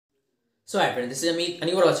So hi friends, this is Amit and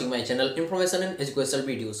you are watching my channel Information and Educational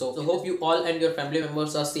Videos. So hope you all and your family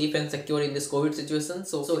members are safe and secure in this COVID situation.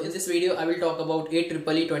 So in this video I will talk about AEEE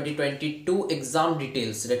 2022 exam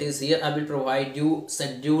details. That is, here I will provide you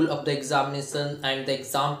schedule of the examination and the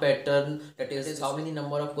exam pattern. That is how many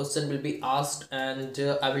number of questions will be asked, and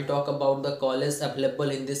I will talk about the college available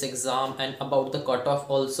in this exam and about the cutoff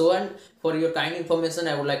also. And for your kind information,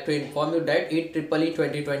 I would like to inform you that AEEE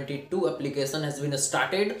 2022 application has been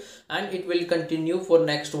started and it will continue for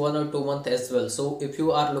next 1 or 2 months as well. So if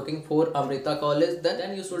you are looking for Amrita college,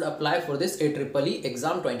 then you should apply for this AEEE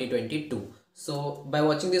exam 2022. So by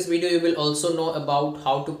watching this video, you will also know about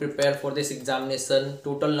how to prepare for this examination,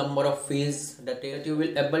 total number of fees that you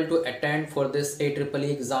will able to attend for this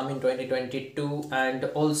AEEE exam in 2022, and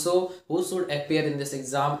also who should appear in this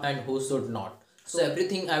exam and who should not. So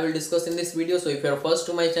everything I will discuss in this video. So if you are first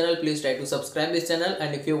to my channel, please try to subscribe this channel,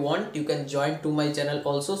 and if you want, you can join to my channel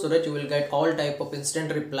also, so that you will get all type of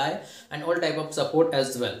instant reply and all type of support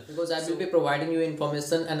as well, because I will be providing you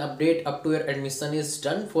information and update up to your admission is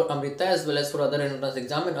done for Amrita as well as for other entrance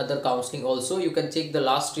exam and other counseling also. You can check the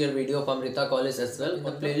last year video of Amrita college as well in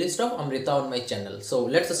the playlist of Amrita on my channel. So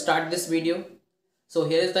let's start this video. So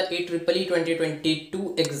here is the AEEE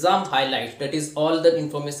 2022 exam highlight. That is all the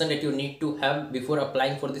information that you need to have before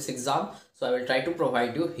applying for this exam. So I will try to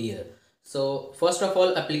provide you here. So first of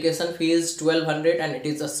all, application fee is 1200 and it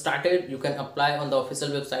is started. You can apply on the official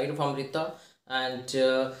website of Amrita,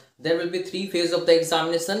 and there will be 3 phases of the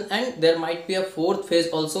examination, and there might be a 4th phase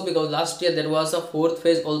also, because last year there was a 4th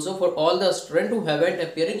phase also for all the students who haven't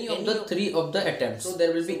appeared in any of the 3 of the attempts. So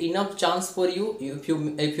there will be enough chance for you. If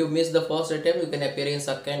you miss the first attempt, you can appear in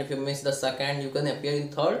second. If you miss the second, you can appear in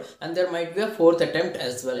third, and there might be a 4th attempt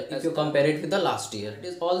as well if you compare it with the last year. It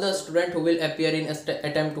is all the students who will appear in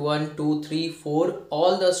attempt 1, 2, 3, 4.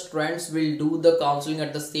 All the students will do the counseling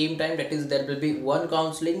at the same time. That is, there will be one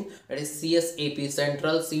counseling, that is CSAB,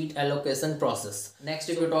 Central Seat Allocation Process. Next,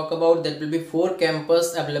 if you talk about, there will be 4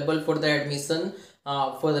 campus available for the admission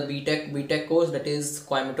for the BTech course, that is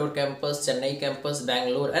Coimbatore campus, Chennai campus,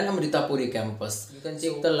 Bangalore and Amritapuri campus. You can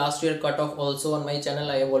check the last year cutoff also on my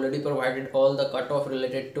channel. I have already provided all the cutoff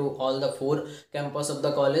related to all the 4 campus of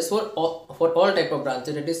the college for all type of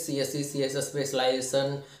branches, that is CSE, CSS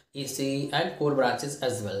specialization, EC and core branches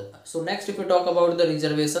as well. So next, if you talk about the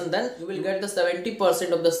reservation, then you will get the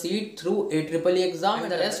 70% of the seat through AEEE exam,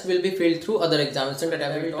 and the rest will be filled through other examination that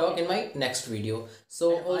I will talk in my next video.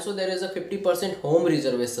 So also there is a 50% home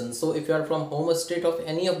reservation. So if you are from home state of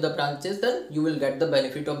any of the branches, then you will get the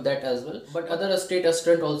benefit of that as well. But other state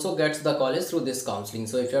student also gets the college through this counseling.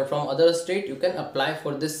 So if you are from other state, you can apply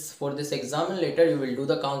for this exam, and later you will do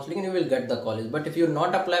the counseling and you will get the college. But if you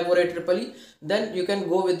not apply for AEEE, then you can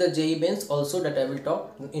go with the JEE mains also, that I will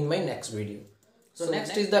talk in my next video. So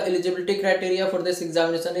next is the eligibility criteria for this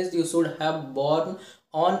examination is you should have born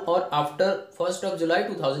on or after 1st of July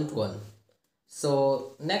 2001.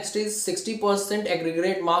 So next is 60%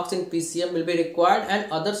 aggregate marks in PCM will be required,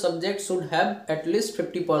 and other subjects should have at least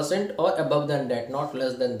 50% or above than that, not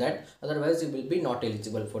less than that. Otherwise you will be not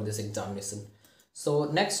eligible for this examination. So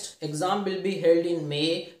next exam will be held in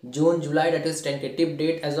May, June, July, that is tentative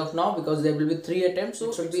date as of now, because there will be 3 attempts. So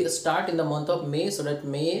it should be a start in the month of May, so that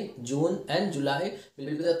May, June and July will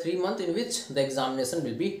be the 3 months in which the examination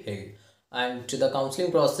will be held. And the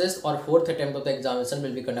counseling process or 4th attempt of the examination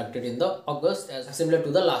will be conducted in the August, as similar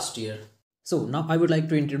to the last year. So now I would like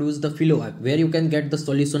to introduce the Philo app, where you can get the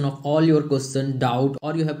solution of all your question, doubt,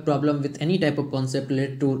 or you have problem with any type of concept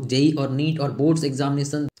related to JEE or NEET or boards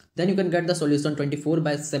examination. Then you can get the solution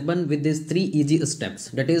 24/7 with these 3 easy steps.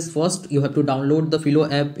 That is, first you have to download the Philo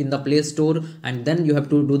app in the Play Store, and then you have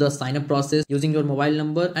to do the sign up process using your mobile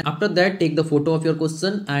number, and after that take the photo of your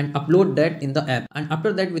question and upload that in the app, and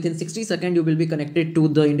after that within 60 seconds you will be connected to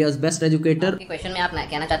the India's best educator. Question में आप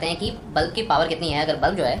कहना चाहते हैं कि bulb की power कितनी है। अगर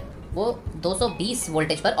बल्ब जो है वो 220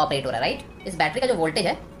 वोल्टेज पर ऑपरेट हो रहा है, राइट। इस बैटरी का जो वोल्टेज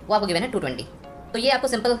है वो आपको गिवन है 220। तो ये आपको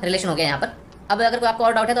सिंपल रिलेशन हो गया यहाँ पर। अब अगर कोई आपको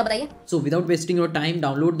और डाउट है तो बताइए। So without wasting your time,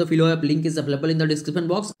 download the Philo app. Link is available in the description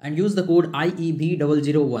box, and use the code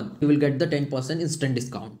IEB001. You will get the 10% instant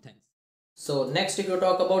discount. Thanks. So next, if you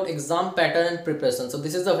talk about exam pattern and preparation, so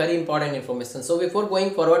this is a very important information. So before going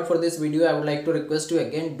forward for this video, I would like to request you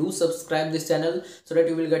again, do subscribe this channel, so that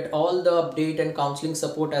you will get all the update and counseling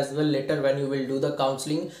support as well later when you will do the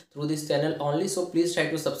counseling through this channel only. So please try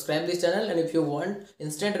to subscribe this channel, and if you want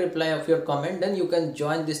instant reply of your comment, then you can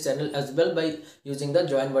join this channel as well by using the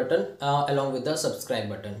join button along with the subscribe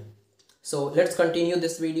button. So let's continue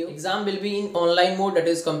this video. Exam will be in online mode, that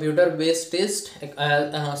is computer based test,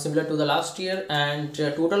 similar to the last year, and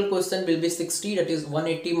total question will be 60, that is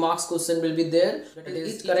 180 marks question will be there. That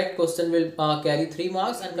is each correct question will carry 3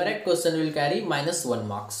 marks and correct question will carry -1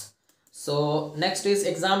 marks. So next is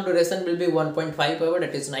exam duration will be 1.5 hour,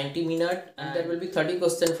 that is 90 minutes, and there will be 30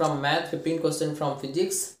 question from math, 15 question from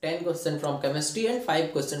physics, 10 question from chemistry and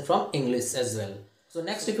 5 question from English as well. So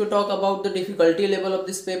next, if you talk about the difficulty level of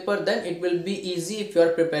this paper, then it will be easy if you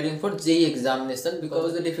are preparing for JEE examination,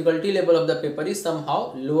 because the difficulty level of the paper is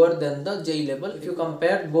somehow lower than the JEE level if you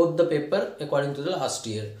compare both the paper according to the last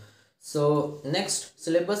year. So next,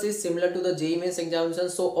 syllabus is similar to the JEE mains examination.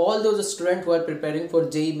 So all those students who are preparing for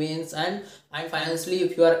JEE mains and financially,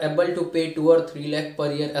 if you are able to pay 2 or 3 lakh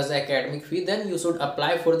per year as academic fee, then you should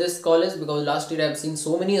apply for this college, because last year I have seen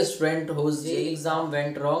so many students whose JEE exam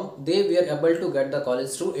went wrong. They were able to get the college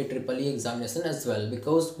through AEEE examination as well,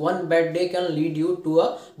 because one bad day can lead you to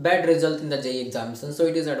a bad result in the JEE examination. So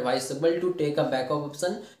it is advisable to take a backup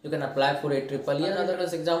option. You can apply for AEEE. Another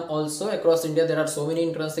entrance exam also across India. There are so many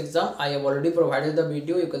entrance exams. I have already provided the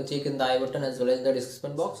video. You can check in the I button as well as in the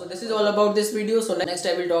description box. So this is all about this video. So next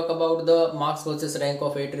I will talk about the marks versus rank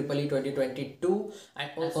of AEEE 2022, and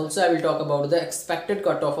also I will talk about the expected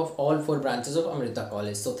cutoff of all 4 branches of Amrita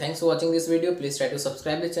College. So thanks for watching this video. Please try to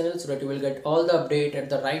subscribe the channel so that you will get all the update at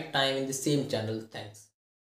the right time in the same channel. Thanks.